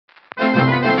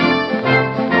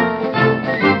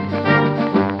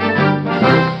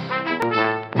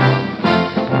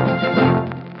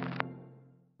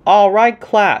Alright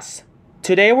class,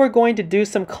 today we're going to do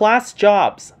some class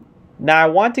jobs. Now I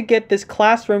want to get this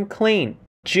classroom clean.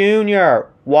 Junior,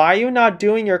 why are you not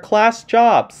doing your class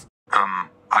jobs?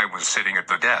 I was sitting at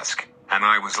the desk, and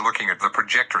I was looking at the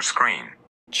projector screen.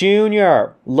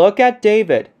 Junior, look at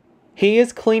David. He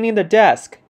is cleaning the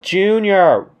desk.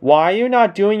 Junior, why are you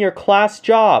not doing your class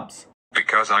jobs?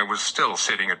 Because I was still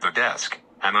sitting at the desk,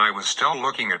 and I was still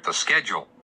looking at the schedule.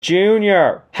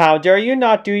 Junior, how dare you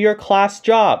not do your class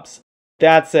jobs?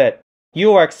 That's it.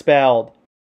 You are expelled.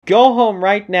 Go home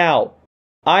right now.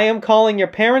 I am calling your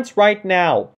parents right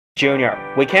now.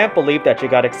 Junior, we can't believe that you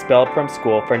got expelled from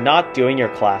school for not doing your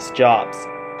class jobs.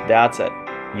 That's it.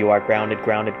 You are grounded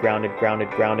for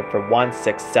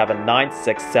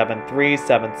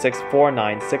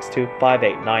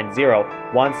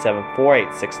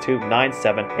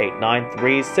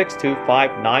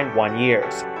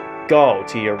years. Go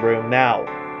to your room now.